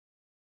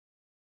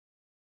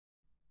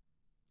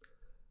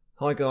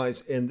Hi guys,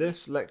 in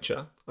this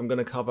lecture I'm going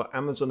to cover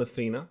Amazon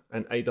Athena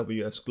and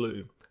AWS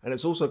Glue, and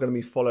it's also going to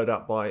be followed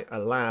up by a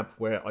lab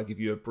where I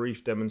give you a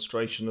brief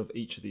demonstration of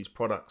each of these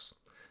products.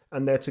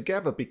 And they're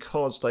together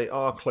because they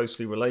are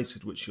closely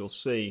related, which you'll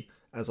see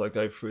as I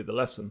go through the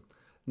lesson.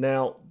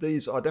 Now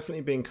these are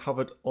definitely being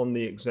covered on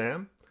the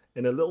exam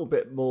in a little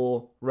bit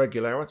more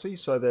regularity,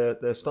 so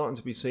they're starting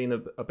to be seen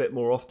a bit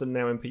more often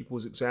now in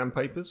people's exam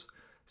papers,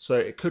 so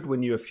it could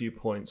win you a few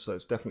points, so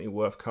it's definitely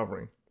worth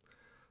covering.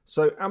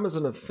 So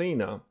Amazon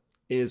Athena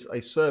is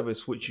a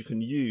service which you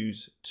can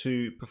use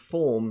to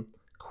perform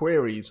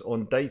queries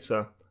on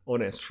data on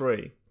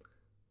S3.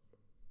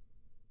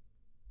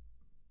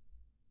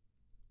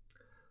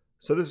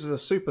 So this is a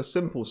super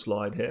simple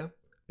slide here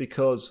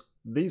because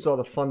these are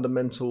the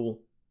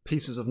fundamental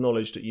pieces of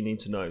knowledge that you need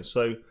to know.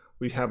 So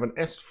we have an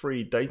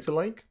S3 data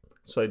lake,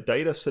 so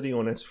data sitting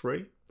on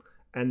S3,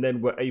 and then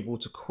we're able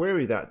to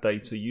query that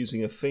data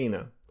using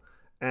Athena.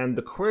 And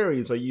the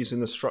queries are using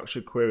the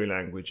structured query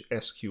language,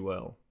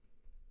 SQL.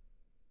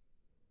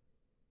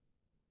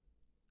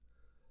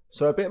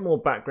 So a bit more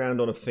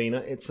background on Athena.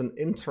 It's an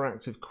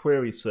interactive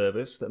query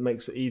service that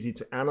makes it easy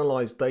to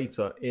analyze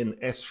data in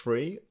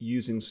S3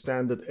 using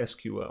standard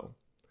SQL.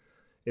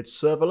 It's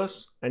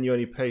serverless and you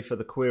only pay for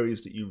the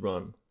queries that you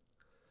run.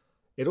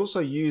 It also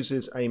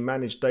uses a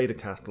managed data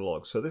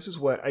catalog. So this is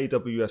where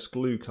AWS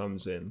Glue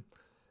comes in.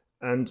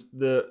 And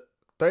the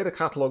data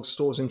catalog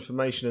stores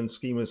information and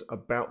schemas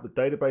about the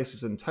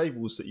databases and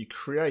tables that you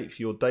create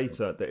for your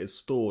data that is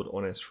stored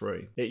on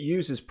S3. It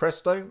uses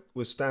Presto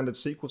with standard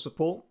SQL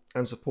support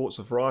and supports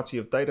a variety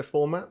of data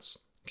formats,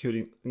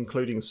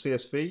 including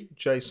CSV,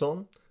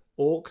 JSON,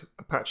 Awk,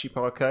 Apache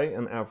Parquet,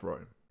 and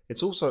Avro.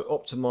 It's also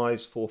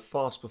optimized for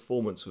fast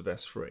performance with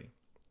S3.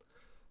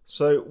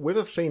 So with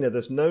Athena,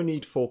 there's no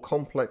need for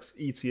complex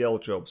ETL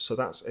jobs, so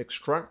that's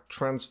extract,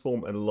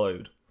 transform, and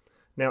load.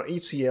 Now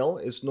ETL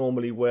is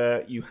normally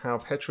where you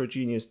have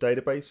heterogeneous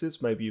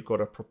databases. Maybe you've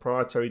got a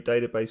proprietary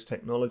database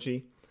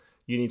technology.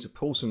 You need to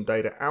pull some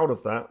data out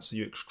of that, so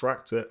you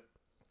extract it.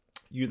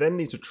 You then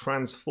need to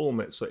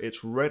transform it so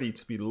it's ready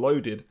to be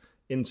loaded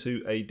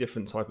into a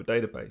different type of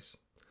database.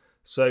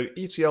 So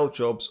ETL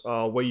jobs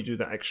are where you do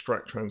that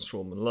extract,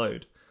 transform, and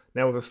load.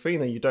 Now with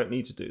Athena, you don't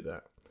need to do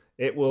that.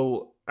 It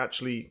will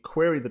actually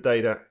query the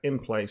data in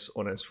place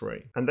on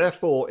S3. And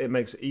therefore, it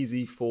makes it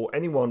easy for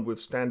anyone with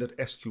standard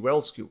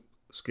SQL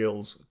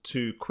skills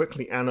to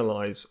quickly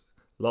analyze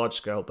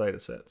large-scale data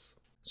sets.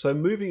 So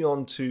moving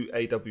on to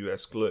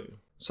AWS Glue.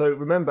 So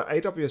remember,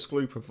 AWS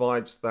Glue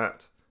provides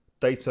that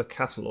data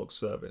catalog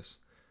service.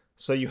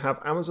 So you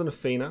have Amazon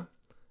Athena,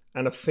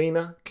 and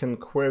Athena can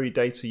query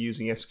data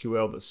using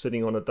SQL that's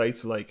sitting on a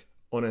data lake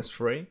on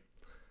S3.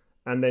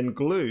 And then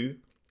Glue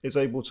is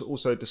able to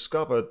also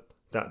discover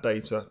that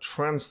data,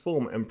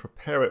 transform and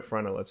prepare it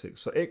for analytics.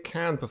 So it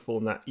can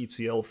perform that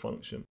ETL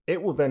function.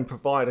 It will then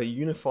provide a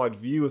unified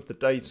view of the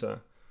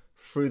data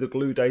through the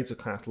Glue data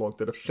catalog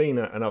that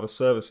Athena and other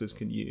services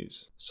can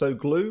use. So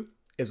Glue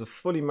is a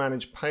fully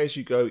managed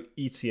pay-as-you-go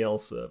ETL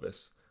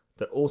service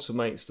that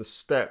automates the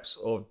steps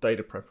of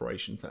data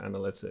preparation for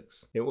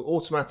analytics. It will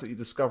automatically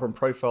discover and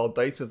profile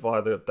data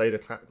via the data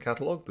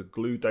catalog, the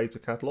Glue data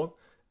catalog,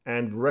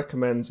 and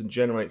recommends and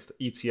generates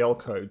the ETL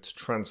code to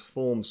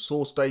transform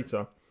source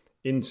data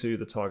into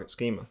the target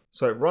schema.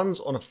 So it runs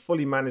on a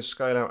fully managed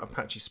scale-out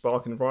Apache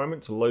Spark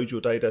environment to load your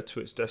data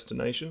to its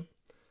destination.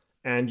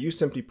 And you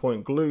simply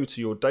point Glue to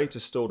your data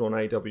stored on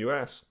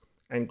AWS,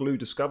 and Glue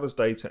discovers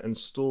data and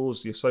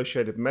stores the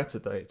associated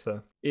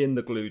metadata in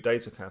the Glue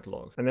data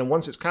catalog. And then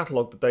once it's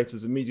cataloged, the data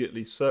is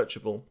immediately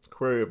searchable,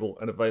 queryable,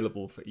 and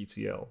available for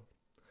ETL.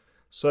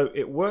 So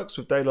it works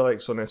with data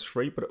lakes on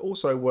S3, but it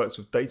also works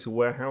with data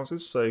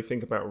warehouses. So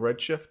think about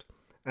Redshift,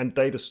 and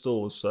data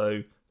stores.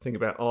 So think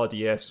about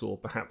RDS or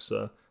perhaps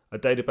a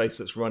database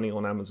that's running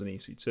on Amazon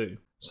EC2.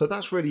 So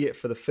that's really it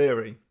for the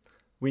theory.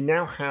 We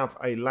now have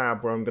a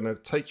lab where I'm going to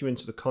take you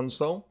into the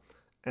console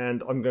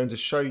and I'm going to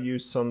show you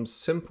some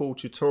simple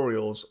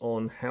tutorials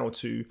on how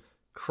to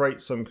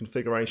create some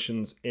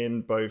configurations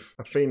in both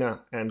Athena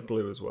and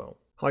Glue as well.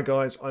 Hi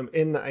guys, I'm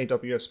in the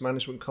AWS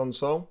Management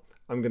Console.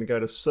 I'm going to go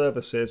to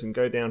Services and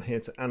go down here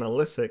to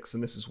Analytics,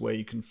 and this is where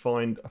you can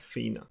find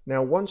Athena.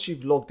 Now once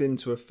you've logged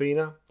into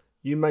Athena,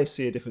 you may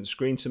see a different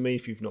screen to me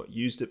if you've not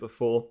used it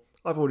before.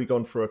 I've already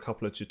gone through a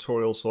couple of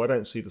tutorials, so I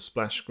don't see the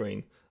splash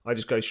screen. I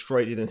just go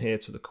straight in here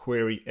to the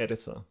query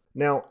editor.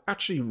 Now,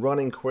 actually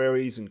running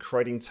queries and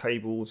creating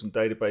tables and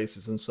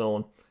databases and so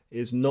on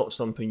is not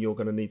something you're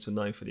going to need to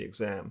know for the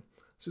exam.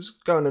 So it's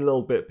going a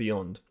little bit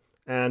beyond.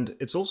 And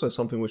it's also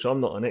something which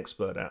I'm not an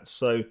expert at.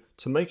 So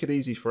to make it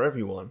easy for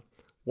everyone,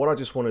 what I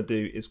just want to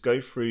do is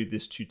go through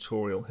this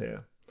tutorial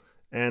here.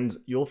 And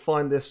you'll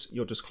find this,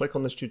 you'll just click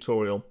on this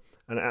tutorial,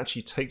 and it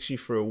actually takes you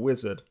through a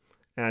wizard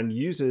and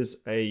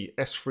uses a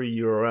S3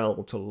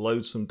 URL to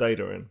load some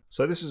data in.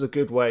 So this is a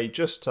good way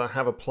just to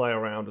have a play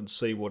around and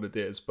see what it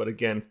is, but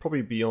again,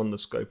 probably beyond the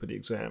scope of the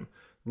exam.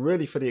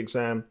 Really for the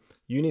exam,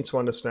 you need to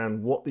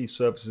understand what these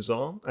services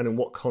are and in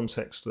what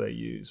context they're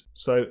used.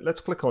 So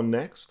let's click on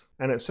Next,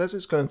 and it says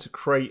it's going to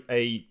create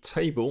a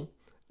table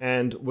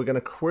and we're going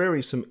to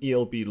query some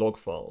ELB log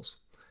files.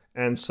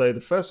 And so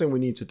the first thing we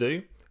need to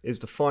do is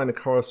define a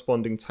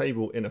corresponding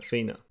table in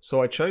Athena.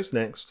 So I chose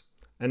next,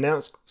 and now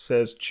it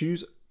says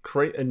choose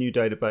create a new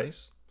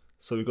database.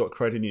 So we've got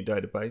create a new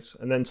database,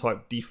 and then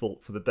type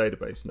default for the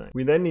database name.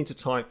 We then need to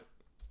type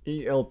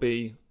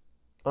ELB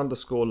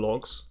underscore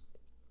logs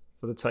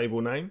for the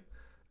table name.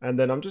 And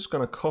then I'm just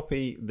going to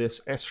copy this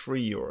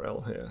S3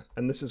 URL here.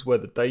 And this is where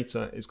the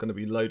data is going to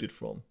be loaded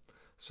from.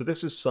 So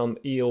this is some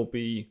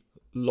ELB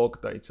log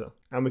data.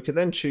 And we can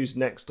then choose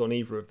next on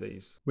either of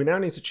these. We now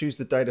need to choose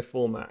the data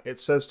format. It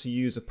says to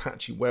use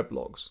Apache web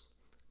logs.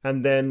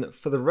 And then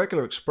for the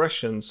regular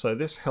expressions, so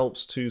this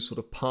helps to sort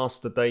of parse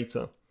the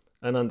data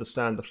and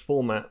understand the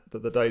format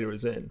that the data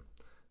is in.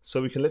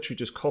 So we can literally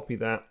just copy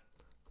that,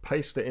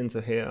 paste it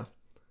into here,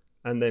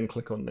 and then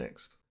click on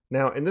next.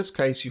 Now in this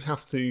case, you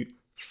have to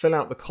fill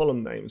out the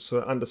column names so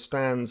it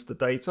understands the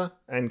data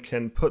and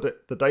can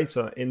put the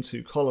data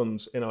into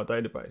columns in our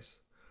database.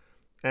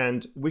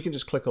 And we can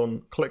just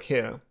click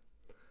here,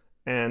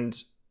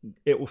 and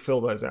it will fill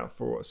those out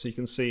for us. So you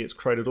can see it's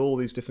created all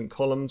these different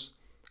columns,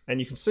 and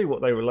you can see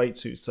what they relate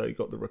to. So you've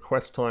got the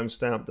request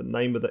timestamp, the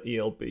name of the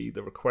ELB,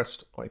 the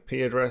request IP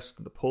address,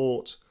 the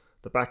port,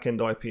 the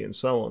backend IP, and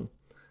so on.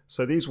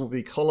 So these will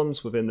be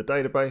columns within the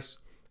database,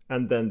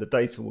 and then the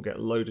data will get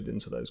loaded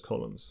into those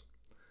columns.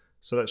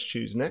 So let's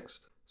choose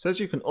next. It says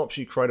you can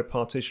optionally create a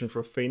partition for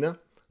Athena,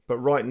 but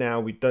right now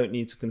we don't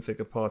need to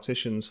configure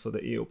partitions for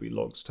the ELB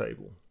logs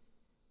table.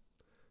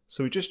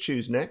 So we just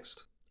choose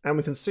next, and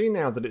we can see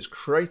now that it's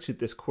created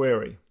this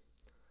query.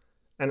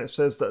 And it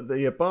says that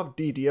the above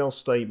DDL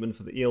statement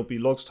for the ELB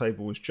logs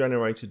table was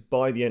generated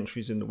by the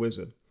entries in the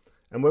wizard.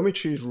 And when we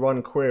choose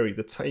run query,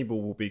 the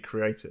table will be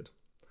created.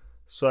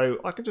 So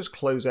I can just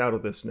close out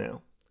of this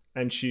now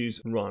and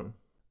choose run.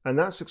 And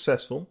that's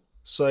successful.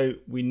 So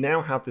we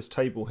now have this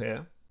table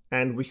here,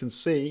 and we can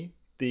see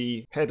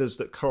the headers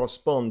that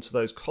correspond to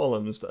those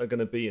columns that are going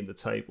to be in the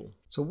table.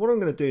 So what I'm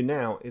going to do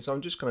now is I'm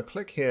just going to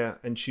click here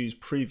and choose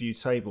preview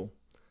table,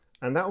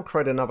 and that will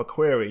create another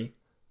query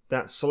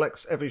that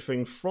selects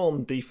everything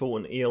from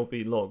default and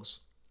ELB logs.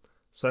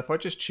 So if I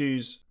just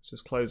choose,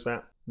 just close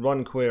that,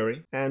 run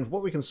query, and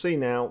what we can see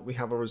now, we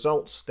have a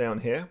results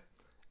down here,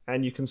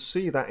 and you can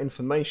see that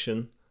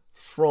information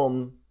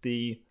from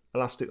the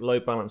Elastic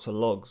Load Balancer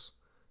logs.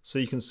 So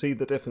you can see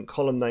the different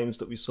column names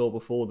that we saw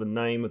before, the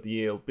name of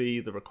the ELB,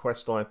 the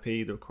request IP,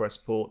 the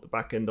request port, the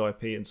backend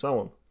IP, and so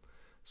on.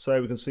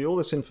 So we can see all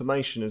this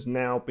information is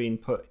now being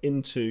put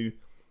into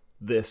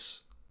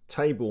this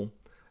table.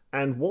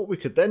 And what we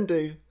could then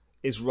do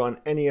is run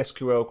any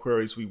SQL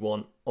queries we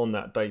want on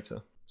that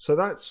data. So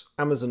that's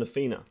Amazon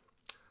Athena.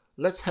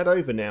 Let's head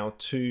over now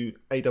to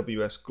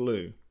AWS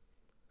Glue.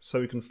 So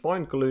we can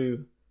find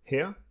Glue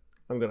here.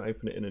 I'm going to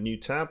open it in a new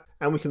tab,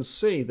 and we can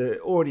see that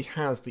it already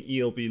has the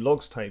ELB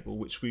logs table,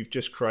 which we've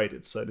just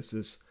created. So this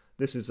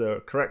is a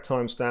correct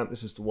timestamp.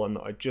 This is the one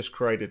that I just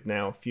created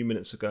now a few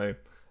minutes ago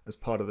as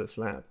part of this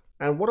lab.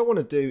 And what I want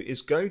to do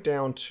is go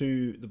down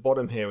to the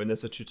bottom here, and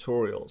there's a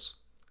tutorials,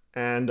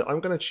 and I'm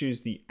going to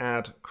choose the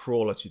add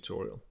crawler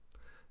tutorial.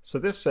 So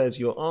this says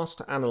you're asked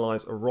to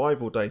analyze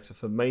arrival data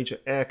for major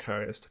air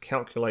carriers to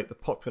calculate the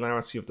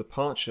popularity of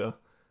departure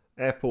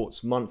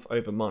airports month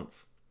over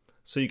month.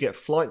 So you get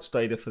flights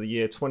data for the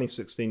year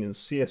 2016 in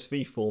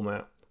CSV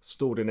format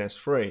stored in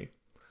S3.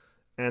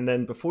 And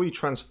then before you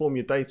transform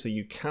your data,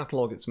 you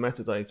catalog its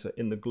metadata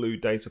in the Glue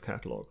data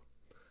catalog.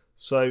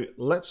 So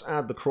let's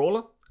add the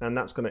crawler, and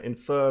that's going to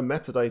infer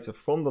metadata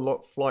from the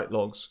flight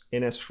logs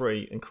in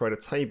S3 and create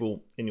a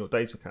table in your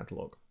data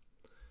catalog.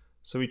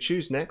 So we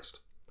choose next,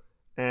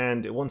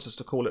 and it wants us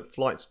to call it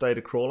flights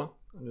data crawler.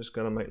 I'm just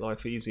going to make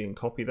life easy and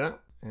copy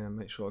that and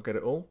make sure I get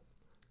it all,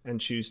 and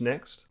choose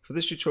next. For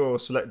this tutorial,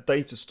 select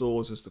data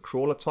stores as the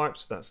crawler type,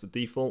 so that's the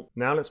default.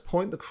 Now let's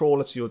point the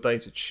crawler to your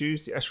data.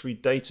 Choose the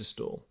S3 data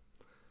store.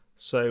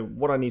 So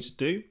what I need to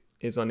do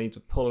is I need to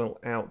pull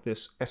out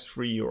this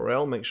S3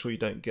 URL, make sure you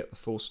don't get the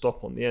full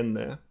stop on the end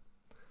there.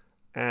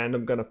 And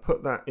I'm going to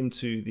put that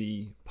into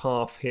the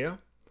path here.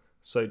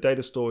 So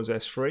data store is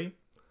S3,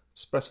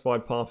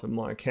 specified path in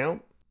my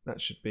account.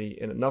 That should be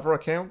in another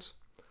account,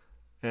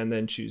 and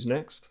then choose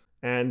next.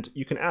 And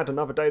you can add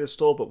another data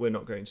store, but we're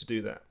not going to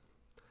do that.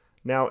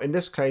 Now, in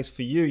this case,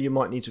 for you, you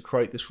might need to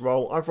create this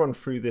role. I've run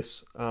through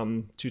this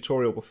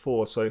tutorial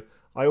before, so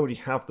I already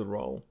have the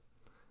role.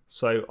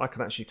 So I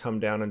can actually come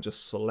down and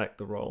just select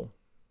the role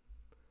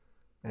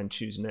and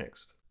choose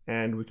next.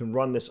 And we can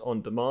run this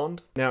on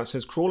demand. Now it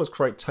says crawlers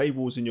create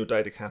tables in your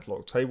data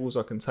catalog. Tables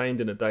are contained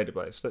in a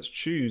database. Let's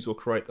choose or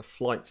create the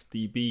flights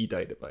DB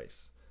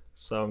database.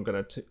 So I'm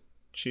going to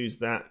choose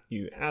that.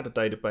 You add a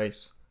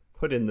database,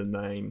 put in the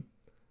name,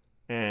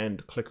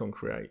 and click on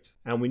create.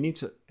 And we need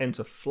to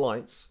enter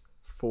flights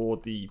for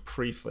the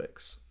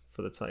prefix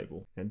for the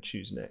table and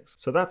choose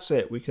next. So that's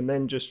it. We can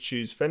then just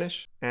choose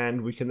finish,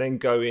 and we can then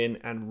go in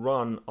and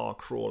run our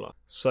crawler.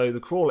 So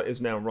the crawler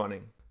is now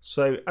running.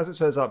 So as it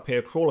says up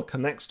here, crawler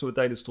connects to a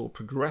data store,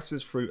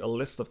 progresses through a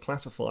list of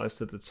classifiers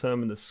to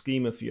determine the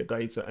schema for your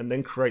data, and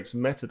then creates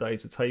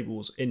metadata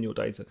tables in your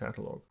data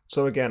catalog.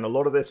 So again, a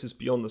lot of this is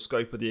beyond the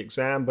scope of the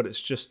exam, but it's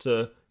just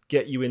to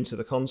get you into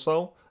the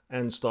console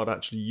and start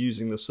actually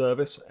using the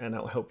service, and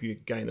that'll help you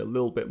gain a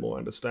little bit more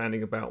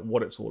understanding about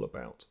what it's all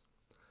about.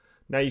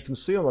 Now you can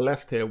see on the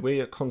left here, we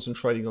are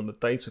concentrating on the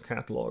data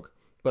catalog,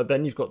 but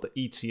then you've got the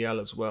ETL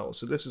as well.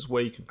 So this is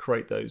where you can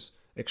create those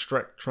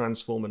extract,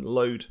 transform, and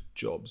load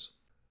jobs.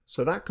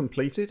 So that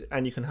completed,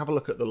 and you can have a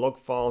look at the log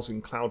files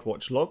in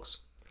CloudWatch Logs.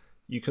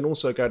 You can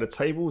also go to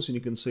tables and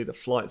you can see the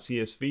flight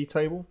CSV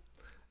table.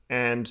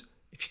 And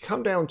if you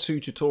come down to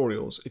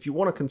tutorials, if you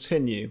want to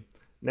continue,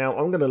 now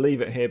I'm going to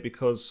leave it here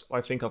because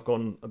I think I've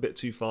gone a bit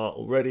too far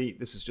already.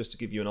 This is just to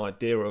give you an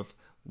idea of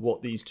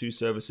what these two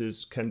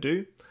services can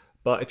do.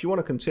 But if you want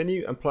to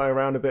continue and play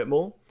around a bit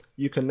more,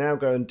 you can now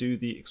go and do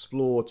the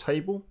explore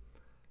table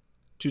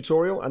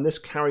tutorial, and this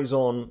carries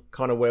on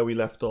kind of where we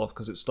left off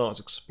because it starts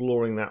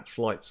exploring that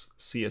flight's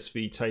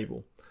CSV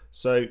table.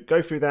 So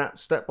go through that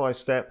step by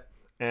step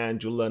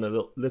and you'll learn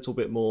a little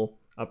bit more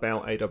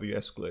about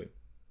AWS Glue.